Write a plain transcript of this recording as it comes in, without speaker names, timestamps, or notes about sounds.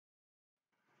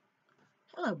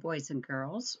Hello, boys and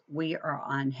girls. We are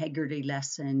on Heggarty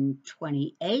Lesson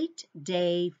 28,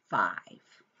 Day 5.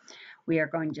 We are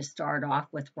going to start off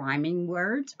with rhyming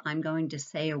words. I'm going to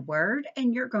say a word,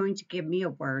 and you're going to give me a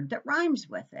word that rhymes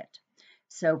with it.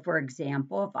 So, for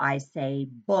example, if I say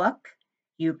book,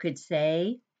 you could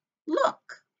say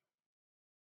look.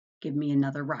 Give me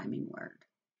another rhyming word.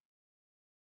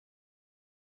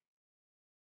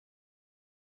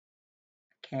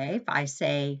 Okay, if I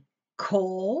say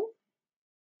coal,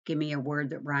 give me a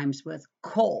word that rhymes with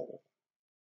coal.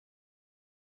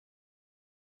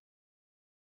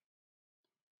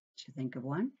 Did you think of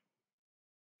one?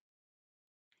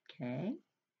 Okay.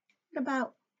 What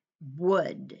about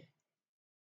wood?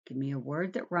 Give me a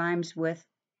word that rhymes with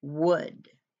wood.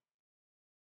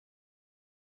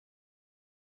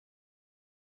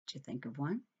 Did you think of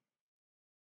one?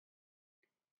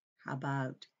 How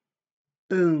about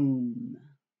boom?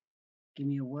 Give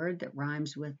me a word that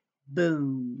rhymes with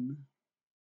boom.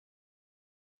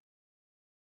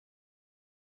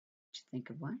 Did you think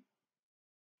of one?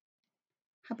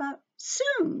 How about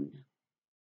soon?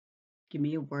 Give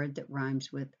me a word that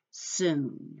rhymes with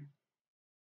soon.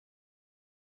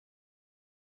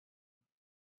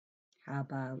 How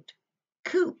about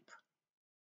coop?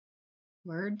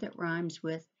 Word that rhymes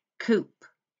with coop.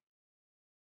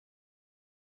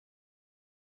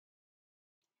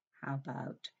 How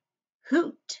about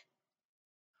hoot?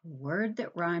 A word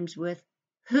that rhymes with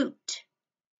hoot.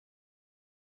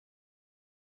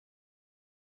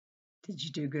 Did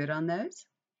you do good on those?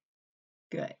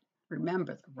 Good.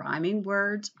 Remember, the rhyming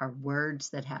words are words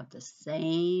that have the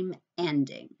same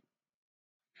ending.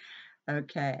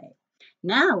 Okay,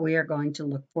 now we are going to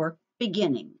look for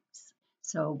beginnings.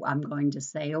 So I'm going to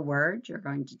say a word. You're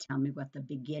going to tell me what the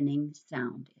beginning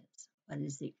sound is. What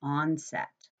is the onset?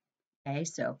 Okay,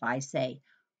 so if I say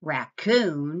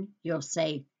raccoon, you'll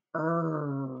say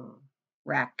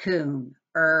raccoon,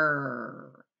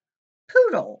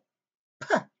 poodle,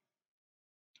 p,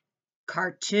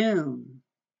 cartoon,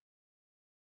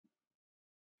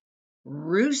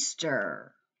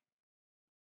 rooster,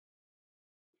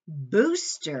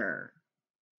 booster,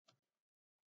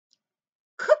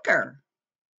 cooker,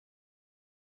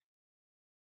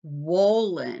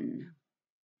 woolen,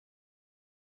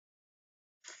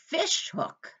 fish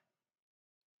hook,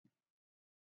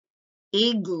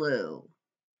 igloo,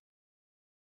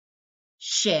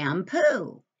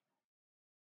 shampoo.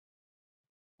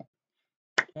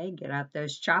 Okay, get out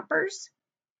those choppers.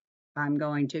 I'm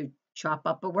going to chop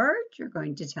up a word. You're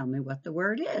going to tell me what the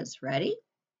word is. Ready?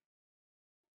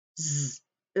 Z,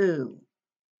 oo,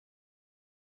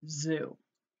 zoo.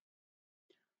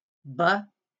 B,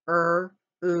 oo,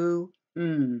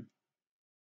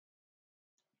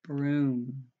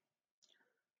 broom.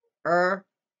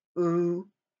 Oo,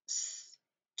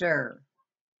 stir.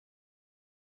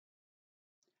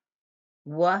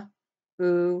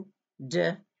 W,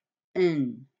 d,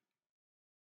 n.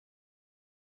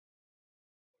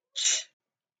 Ch,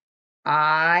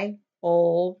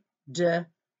 d,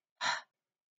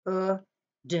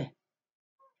 d.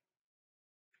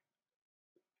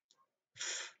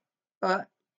 F,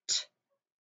 t,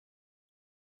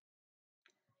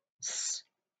 s,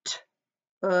 t,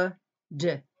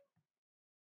 d.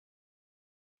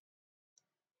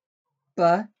 B,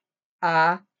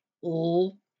 a,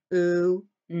 l, oo,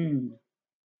 n.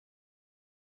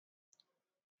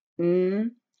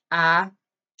 A,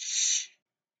 sh,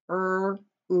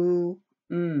 oo,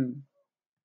 m.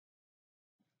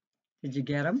 Did you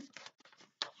get them?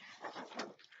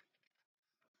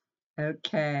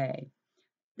 Okay.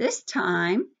 This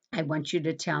time, I want you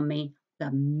to tell me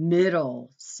the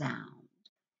middle sound.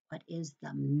 What is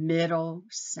the middle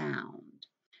sound?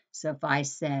 So if I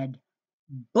said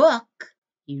book,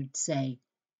 you'd say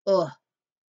If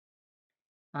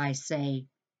I say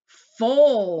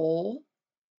full,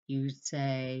 you'd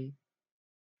say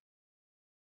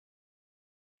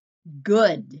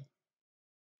good.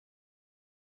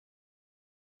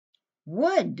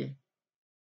 Wood,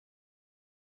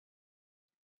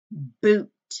 boot,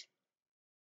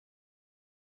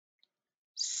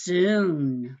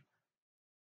 soon,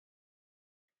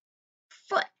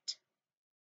 foot,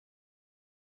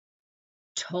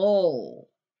 toll,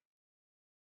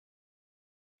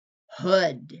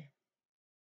 hood,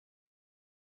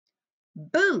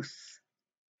 booth.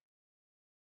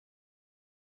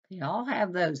 They all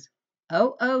have those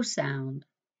O sound,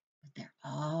 but they're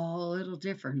all a little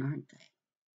different, aren't they?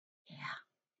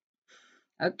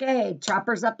 Yeah. Okay,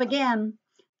 choppers up again.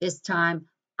 This time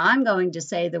I'm going to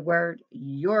say the word.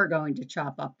 You're going to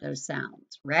chop up those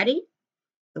sounds. Ready?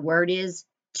 The word is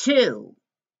two.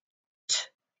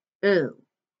 T-oo.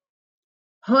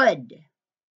 hood,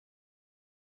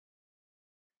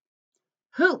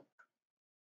 hoop.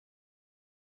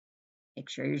 Make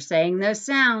sure you're saying those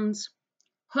sounds.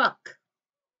 Hook,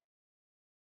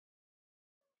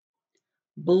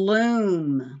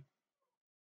 bloom,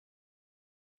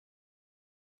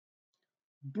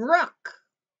 brook,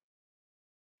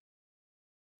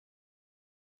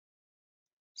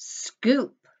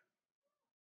 scoop,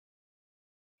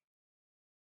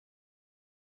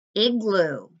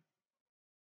 igloo,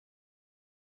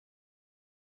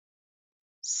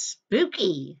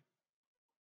 spooky,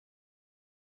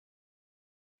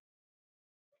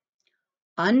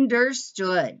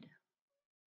 understood.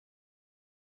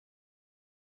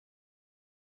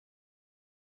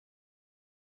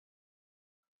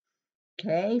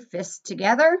 Okay, fists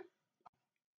together.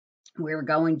 We're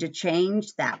going to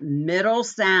change that middle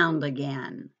sound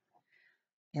again.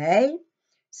 Okay,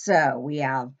 so we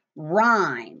have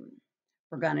rhyme.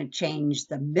 We're going to change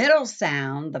the middle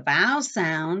sound, the vowel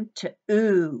sound, to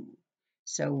oo.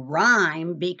 So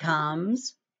rhyme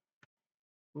becomes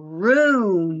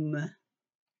room.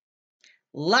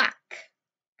 Luck.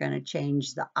 Going to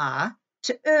change the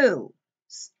to oo,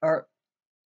 or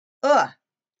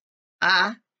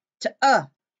to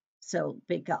So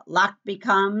luck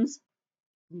becomes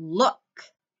look.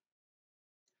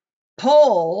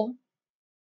 Pole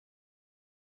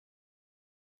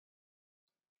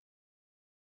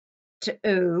to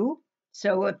oo,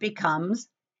 so it becomes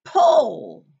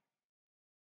pull.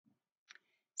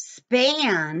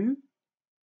 Span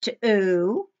to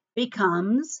oo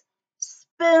becomes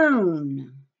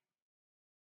spoon.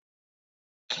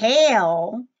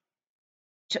 Kale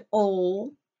to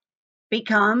ol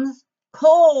becomes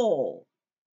coal.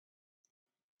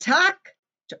 Tuck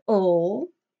to ol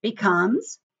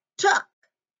becomes tuck.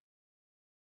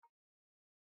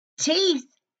 Teeth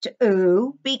to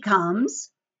oo becomes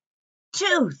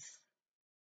tooth.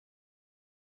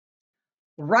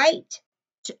 Right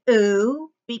to oo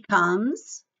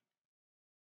becomes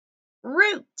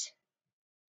root.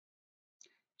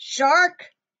 Shark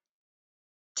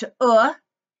to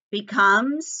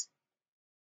becomes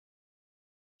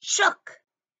shook.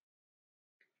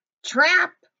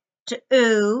 Trap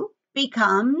to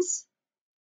becomes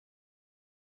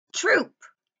troop.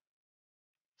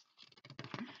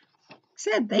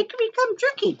 Said they can become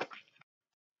tricky.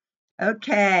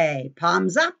 Okay,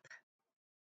 palms up.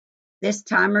 This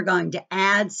time we're going to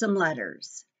add some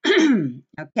letters.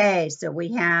 Okay, so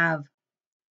we have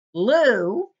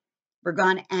loo. We're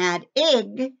going to add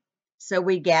ig, so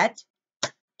we get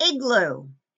igloo.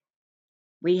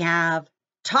 We have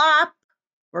top.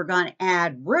 We're going to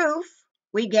add roof.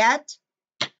 We get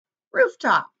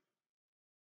rooftop.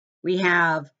 We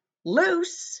have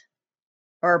loose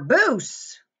or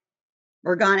boose.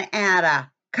 We're going to add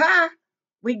a ka.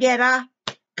 We get a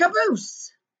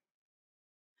caboose.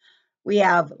 We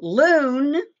have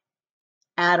loon.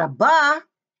 Add a ba.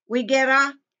 We get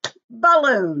a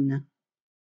balloon.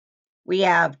 We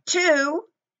have two.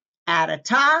 Add a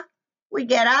ta. We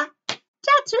get a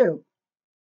tattoo.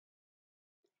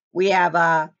 We have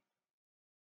a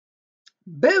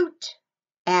boot.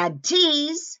 Add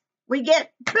tees. We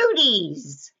get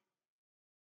booties.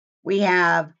 We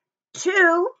have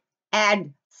two.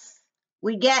 Add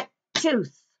we get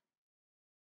tooth.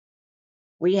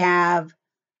 We have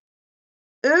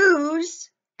ooze.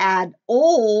 Add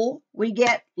ol. We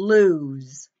get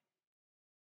lose.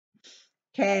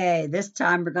 Okay, this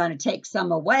time we're going to take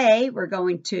some away. We're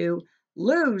going to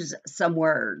lose some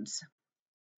words.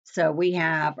 So we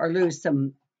have, or lose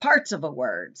some parts of a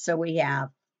word. So we have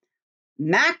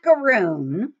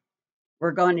macaroon.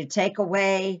 We're going to take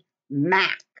away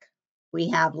mac. We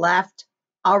have left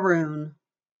aroon.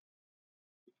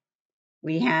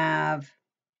 We have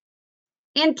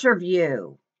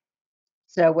interview.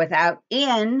 So without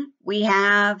in, we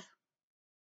have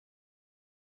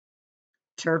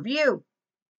terview.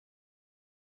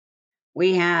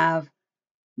 We have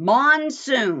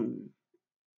monsoon.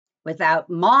 Without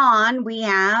mon, we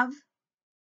have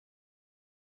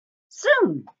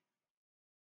soon.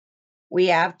 We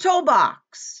have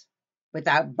toolbox.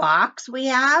 Without box, we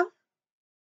have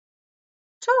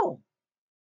tool.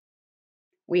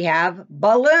 We have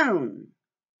balloon.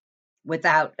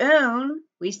 Without oon,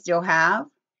 we still have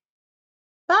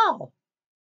ball.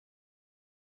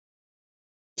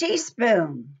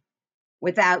 Teaspoon.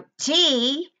 Without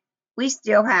tea, we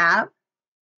still have,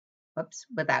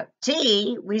 without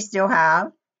tea, we still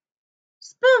have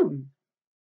spoon.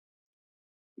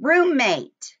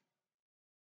 Roommate.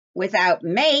 Without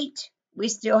mate, we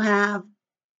still have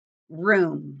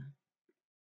room.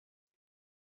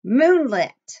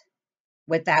 Moonlit.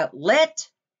 Without lit,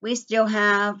 we still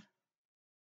have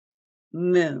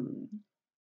moon.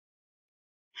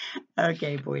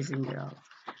 Okay, boys and girls,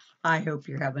 I hope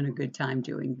you're having a good time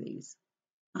doing these.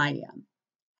 I am.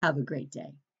 Have a great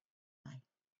day.